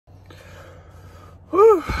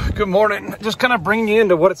Whew, good morning. Just kind of bringing you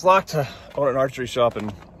into what it's like to own an archery shop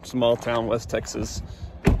in small town West Texas.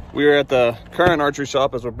 We are at the current archery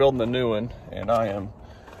shop as we're building the new one, and I am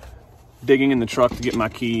digging in the truck to get my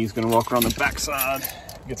keys. Gonna walk around the backside,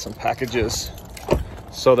 get some packages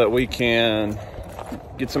so that we can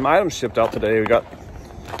get some items shipped out today. We got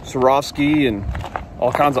Swarovski and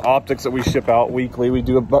all kinds of optics that we ship out weekly. We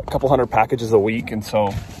do a couple hundred packages a week, and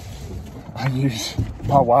so I use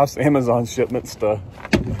my wife's Amazon shipments to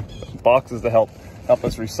boxes to help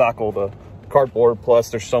us recycle the cardboard. Plus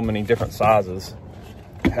there's so many different sizes,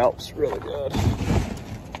 it helps really good.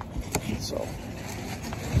 So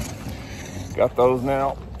got those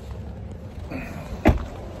now.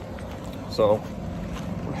 So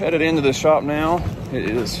we're headed into the shop now. It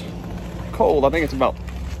is cold. I think it's about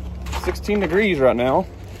 16 degrees right now.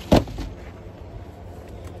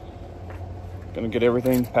 Gonna get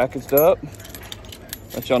everything packaged up.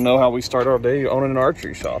 Let y'all know how we start our day owning an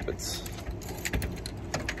archery shop. It's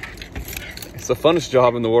the funnest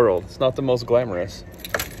job in the world. It's not the most glamorous,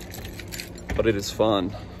 but it is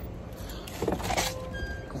fun.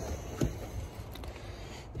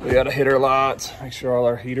 We got a hitter lights, make sure all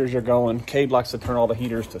our heaters are going. Cade likes to turn all the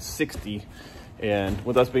heaters to 60, and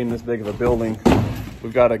with us being this big of a building,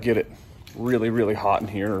 we've got to get it really, really hot in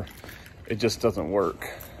here, or it just doesn't work.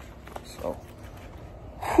 So,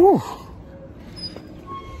 whew.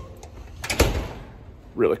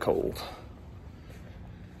 Really cold.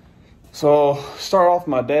 So start off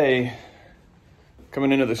my day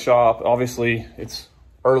coming into the shop. Obviously it's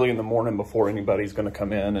early in the morning before anybody's going to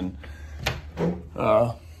come in, and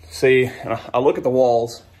I look at the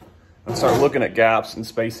walls and start looking at gaps and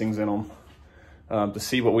spacings in them to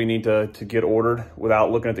see what we need to get ordered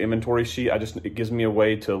without looking at the inventory sheet. It gives me a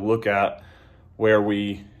way to look at where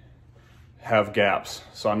we have gaps.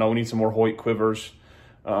 So I know we need some more Hoyt quivers.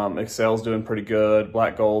 Excel's doing pretty good.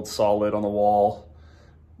 Black gold solid on the wall.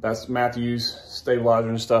 That's Matthews stabilizer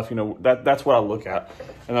and stuff. You know, that's what I look at.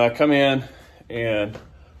 And then I come in and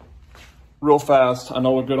real fast, I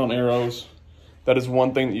know we're good on arrows. That is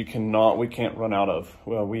one thing that we can't run out of.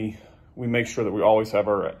 Well, we make sure that we always have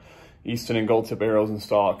our Easton and gold tip arrows in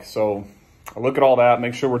stock. So I look at all that,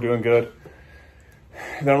 make sure we're doing good.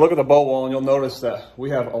 And then I look at the bow wall, and you'll notice that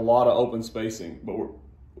we have a lot of open spacing, but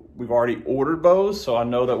we've already ordered bows, so I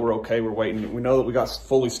know that we're okay. We're waiting. We know that we got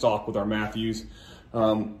fully stocked with our Matthews,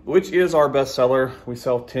 which is our best seller. We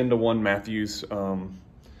sell 10-to-1 Matthews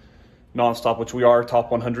nonstop, which we are a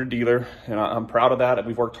top 100 dealer, and I'm proud of that.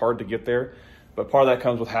 We've worked hard to get there, but part of that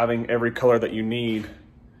comes with having every color that you need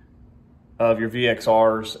of your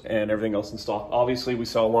VXRs and everything else in stock. Obviously, we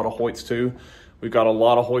sell a lot of Hoyts too. We've got a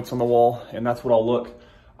lot of Hoyts on the wall, and that's what I'll look.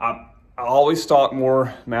 I always stock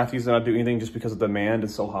more Matthews than I do anything just because the demand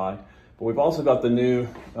is so high. But we've also got the new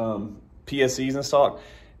PSEs in stock.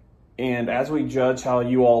 And as we judge how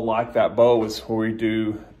you all like that bow is where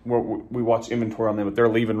we watch inventory on them, but they're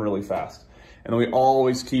leaving really fast. And then we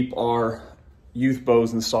always keep our youth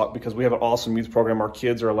bows in stock because we have an awesome youth program. Our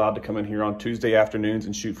kids are allowed to come in here on Tuesday afternoons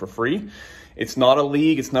and shoot for free. It's not a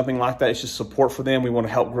league, it's nothing like that. It's just support for them. We want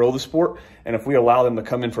to help grow the sport. And if we allow them to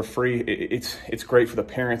come in for free, it's great for the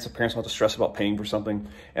parents. The parents don't have to stress about paying for something.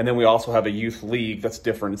 And then we also have a youth league that's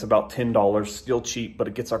different. It's about $10, still cheap, but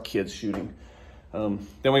it gets our kids shooting.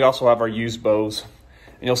 Then we also have our used bows.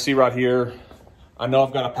 And you'll see right here, I know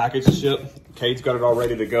I've got a package to ship. Cade's got it all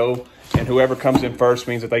ready to go. And whoever comes in first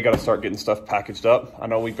means that they got to start getting stuff packaged up. I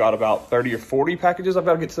know we've got about 30 or 40 packages I've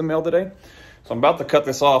got to get to the mail today. So I'm about to cut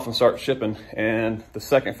this off and start shipping. And the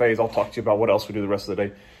second phase, I'll talk to you about what else we do the rest of the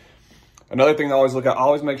day. Another thing I always look at, I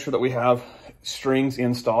always make sure that we have strings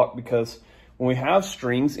in stock, because when we have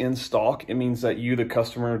strings in stock, it means that you, the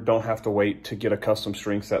customer, don't have to wait to get a custom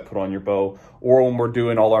string set put on your bow. Or when we're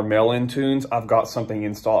doing all our mail-in tunes, I've got something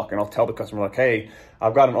in stock, and I'll tell the customer, like, hey,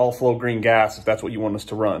 I've got an all-flow green gas if that's what you want us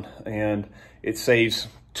to run. And it saves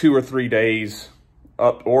 2 or 3 days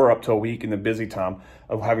up to a week in the busy time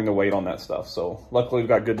of having to wait on that stuff. So luckily we've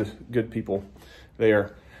got good people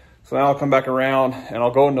there. So now I'll come back around and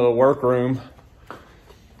I'll go into the workroom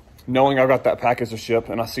knowing I've got that package to ship,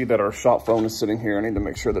 and I see that our shop phone is sitting here. I need to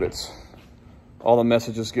make sure that all the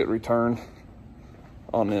messages get returned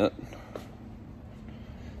on it.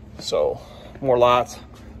 So more lights.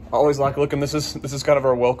 I always like looking. This is kind of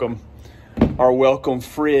our welcome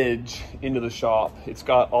fridge into the shop. It's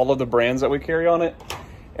got all of the brands that we carry on it.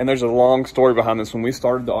 And there's a long story behind this. When we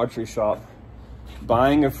started the archery shop,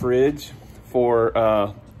 buying a fridge for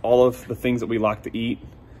all of the things that we like to eat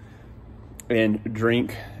and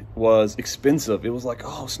drink was expensive. It was like,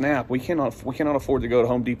 oh snap, we cannot afford to go to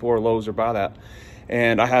Home Depot or Lowe's or buy that.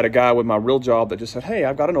 And I had a guy with my real job that just said, hey,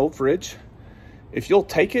 I've got an old fridge If you'll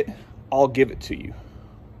take it, I'll give it to you.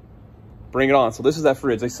 Bring it on. So this is that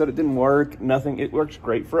fridge. They said it didn't work, nothing. It works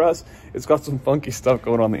great for us. It's got some funky stuff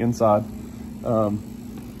going on the inside.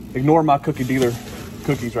 Ignore my cookie dealer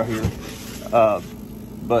cookies right here.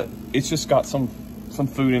 But it's just got some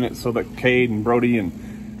food in it so that Cade and Brody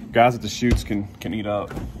and guys at the shoots can eat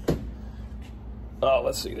up. Oh,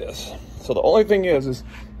 let's see this. So the only thing is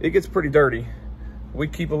it gets pretty dirty. We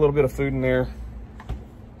keep a little bit of food in there.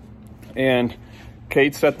 And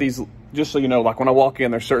Cade set these, just so you know, like when I walk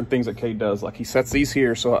in, there's certain things that Cade does. Like he sets these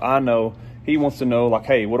here so I know, he wants to know like,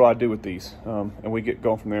 hey, what do I do with these? And we get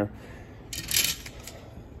going from there.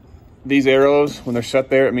 These arrows, when they're set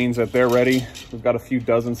there, it means that they're ready. We've got a few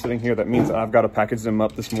dozen sitting here. That means that I've got to package them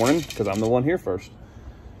up this morning because I'm the one here first.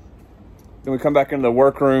 Then we come back into the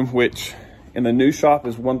workroom, which in the new shop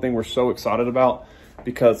is one thing we're so excited about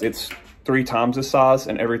because it's 3 times the size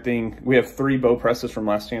and everything. We have 3 bow presses from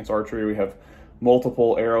Last Chance Archery. We have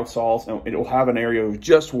multiple arrow saws, and it will have an area of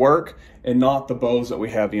just work and not the bows that we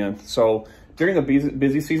have in. So during the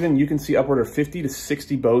busy season, you can see upward of 50 to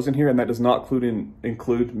 60 bows in here, and that does not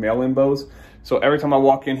include mail-in bows. So every time I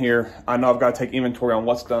walk in here, I know I've got to take inventory on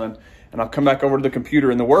what's done, and I'll come back over to the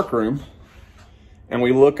computer in the workroom, and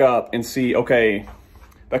we look up and see, okay,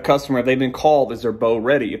 that customer, they've been called, is their bow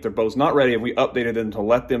ready? If their bow's not ready, have we updated them to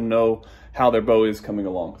let them know how their bow is coming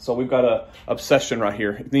along? So we've got a obsession right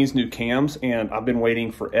here. It needs new cams, and I've been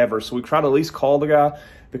waiting forever. So we try to at least call the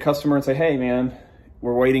customer and say, hey man,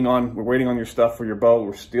 we're waiting on your stuff for your bow.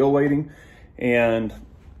 We're still waiting. And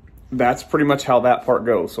that's pretty much how that part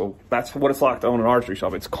goes. So that's what it's like to own an archery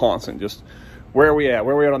shop. It's constant. Just where are we at?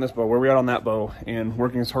 Where are we at on this bow? Where are we at on that bow? And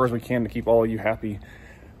working as hard as we can to keep all of you happy.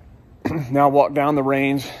 Now walk down the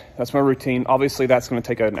range. That's my routine. Obviously that's going to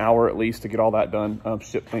take an hour at least to get all that done,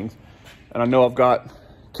 ship things. And I know I've got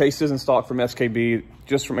cases in stock from SKB,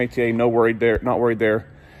 just from ATA, not worried there. And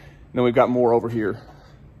then we've got more over here.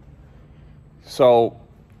 So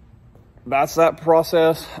that's that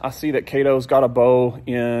process. I see that Cato's got a bow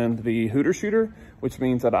in the Hooter Shooter, which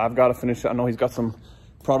means that I've got to finish it. I know he's got some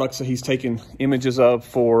products that he's taken images of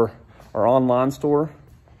for our online store.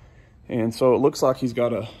 And so it looks like he's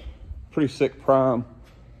got a pretty sick prime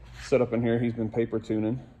set up in here. He's been paper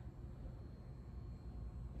tuning.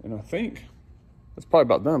 And I think that's probably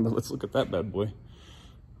about done, but let's look at that bad boy.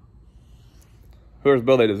 Whoever's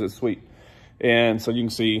bow that is sweet. And so you can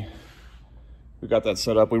see we got that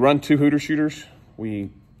set up. We run 2 Hooter shooters. We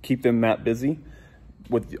keep them that busy.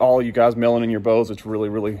 With all you guys mailing in your bows, it's really,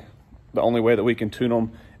 really the only way that we can tune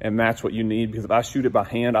them and match what you need. Because if I shoot it by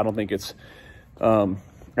hand, I don't think it's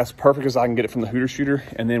as perfect as I can get it from the Hooter shooter.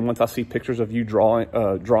 And then once I see pictures of you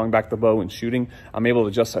drawing back the bow and shooting, I'm able to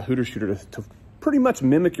adjust that Hooter shooter to pretty much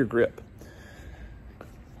mimic your grip.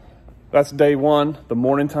 That's day 1, the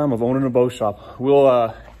morning time of owning a bow shop.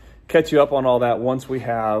 We'll catch you up on all that once we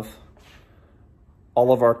have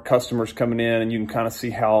all of our customers coming in, and you can kind of see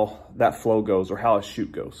how that flow goes or how a shoot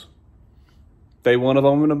goes. Day 1 of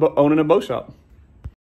owning a bow shop.